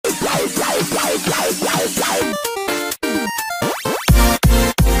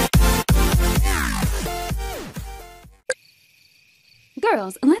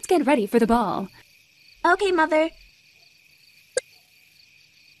Girls, let's get ready for the ball. Okay, Mother.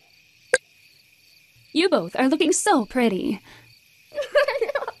 You both are looking so pretty.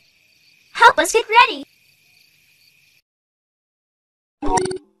 Help us get ready!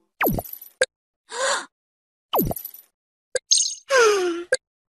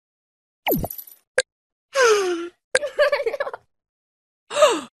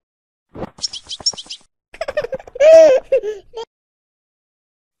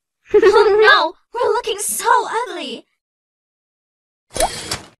 Oh no! We're looking so ugly!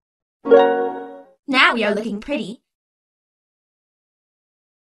 Now we are looking pretty.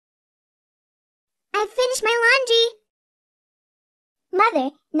 I finished my laundry.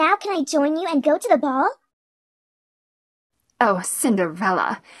 Mother, now can I join you and go to the ball? Oh,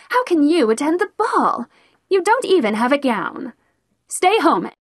 Cinderella, how can you attend the ball? You don't even have a gown. Stay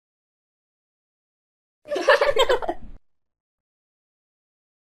home.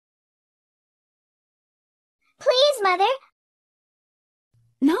 Please, Mother.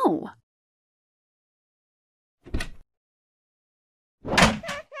 No. Why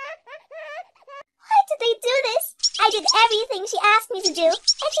did they do this? I did everything she asked me to do, and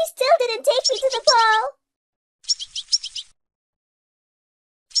she still didn't take me to the ball.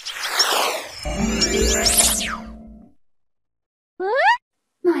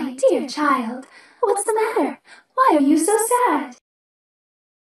 My dear child, what's the matter? Why are you so sad?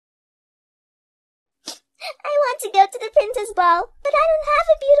 I want to go to the princess ball, but I don't have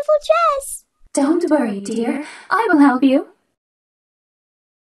a beautiful dress. Don't worry, dear. I will help you.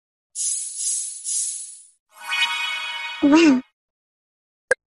 Wow.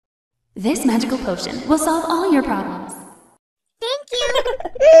 This magical potion will solve all your problems. Thank you.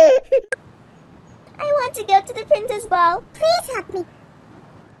 I want to go to the princess ball. Please help me.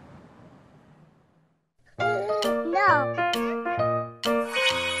 No.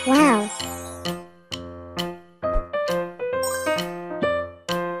 Wow.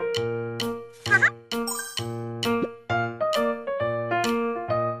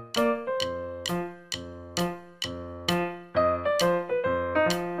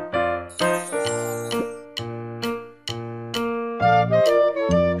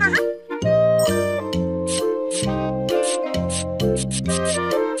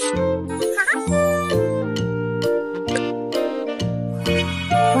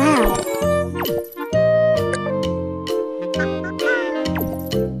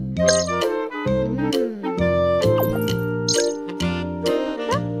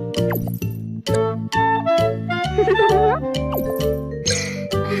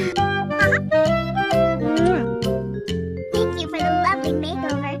 Thank you for the lovely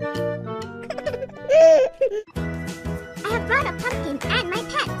makeover. I have brought a pumpkin and my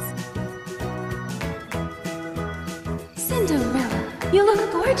pets. Cinderella, you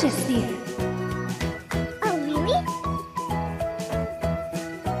look gorgeous, dear. Oh, really?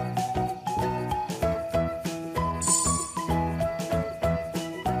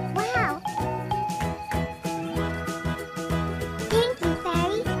 Wow. Thank you,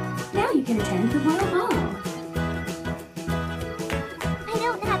 Fairy. Now you can attend the royal ball. I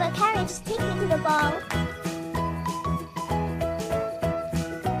don't have a carriage to take me to the ball.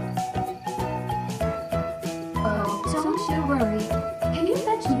 Oh, don't you worry. Can you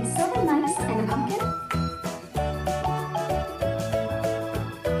fetch me 7 mice and a pumpkin?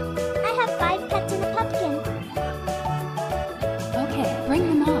 I have 5 pets and a pumpkin. Okay, bring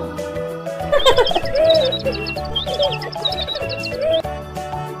them all.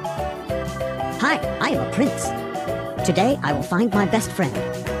 Hi, I am a prince. Today I will find my best friend.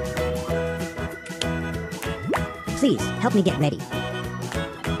 Please, help me get ready.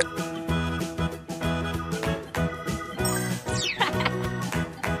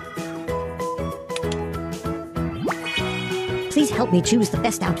 Please help me choose the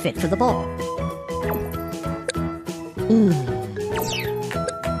best outfit for the ball.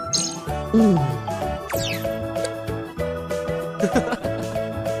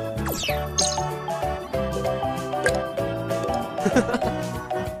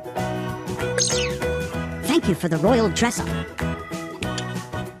 Thank you for the royal dress-up.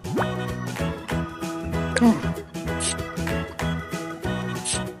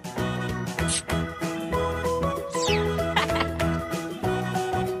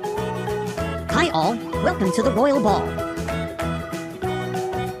 Hi all, welcome to the royal ball.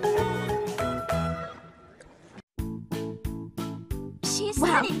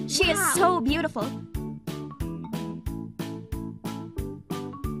 Wow, she is so beautiful.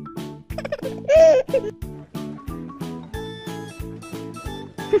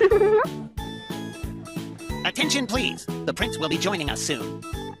 Attention, please. The prince will be joining us soon.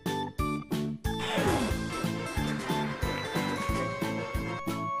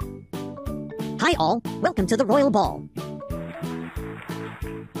 Hi all, welcome to the royal ball.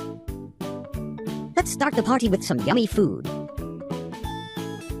 Let's start the party with some yummy food.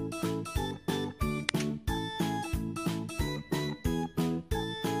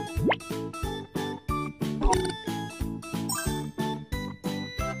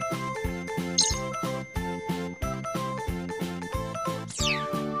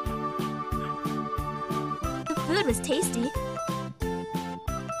 The food was tasty.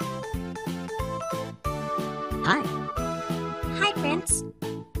 Hi. Hi, Prince.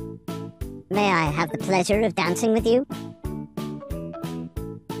 May I have the pleasure of dancing with you?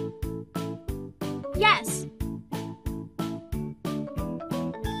 Yes.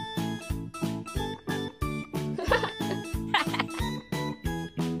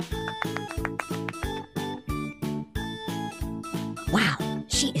 Wow,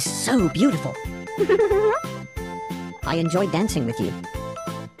 she is so beautiful. I enjoyed dancing with you.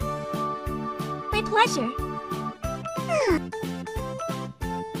 My pleasure.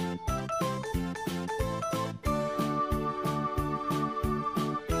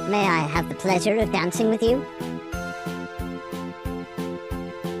 May I have the pleasure of dancing with you?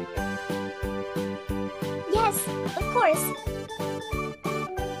 Yes, of course.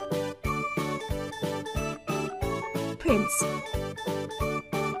 Prince.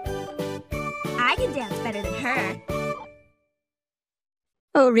 I can dance better than her.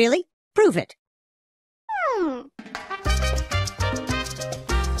 Oh, really? Prove it.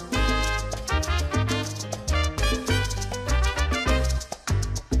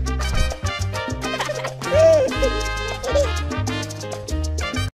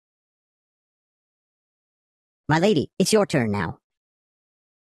 My lady, it's your turn now.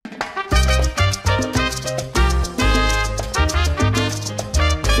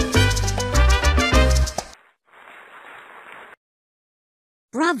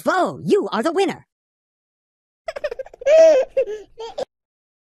 Bravo! You are the winner!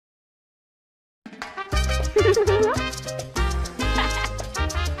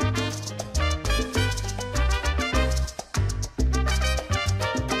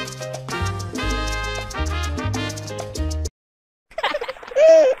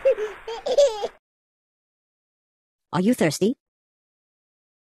 Are you thirsty?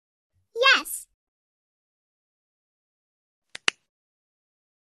 Yes.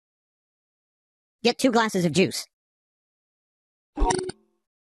 Get 2 glasses of juice. You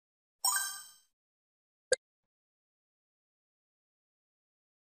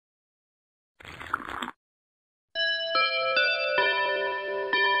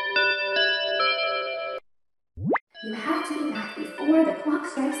have to be back before the clock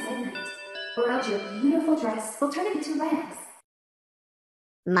strikes midnight, or else your beautiful dress will turn into rags.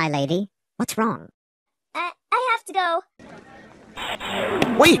 My lady, What's wrong? I have to go.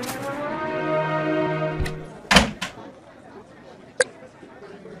 Wait!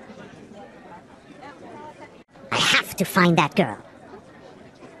 I have to find that girl.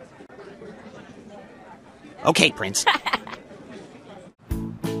 Okay, Prince.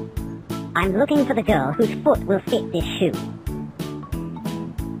 I'm looking for the girl whose foot will fit this shoe.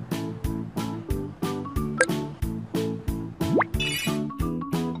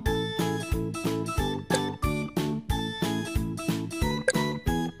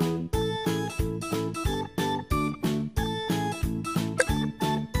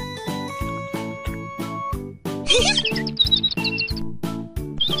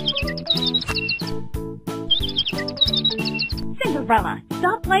 Cinderella,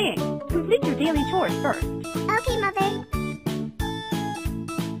 stop playing. Complete your daily chores first. Okay, Mother.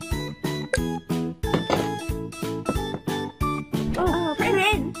 Oh,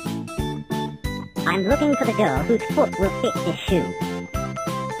 Prince! I'm looking for the girl whose foot will fit this shoe.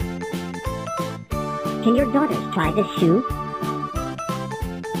 Can your daughters try this shoe?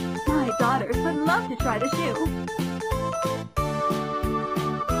 My daughters would love to try the shoe.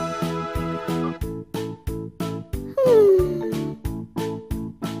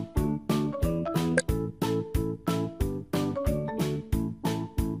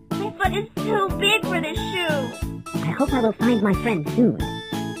 My foot is too big for this shoe. I hope I will find my friend soon.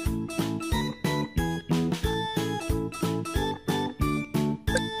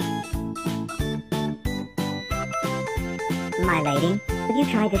 My lady, would you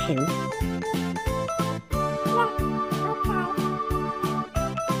try the shoe?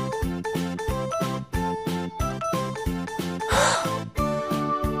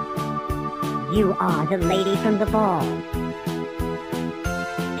 You are the lady from the ball.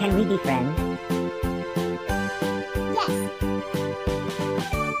 Can we be friends? Yes.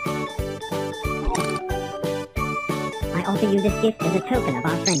 I offer you this gift as a token of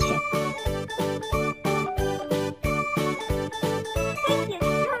our friendship.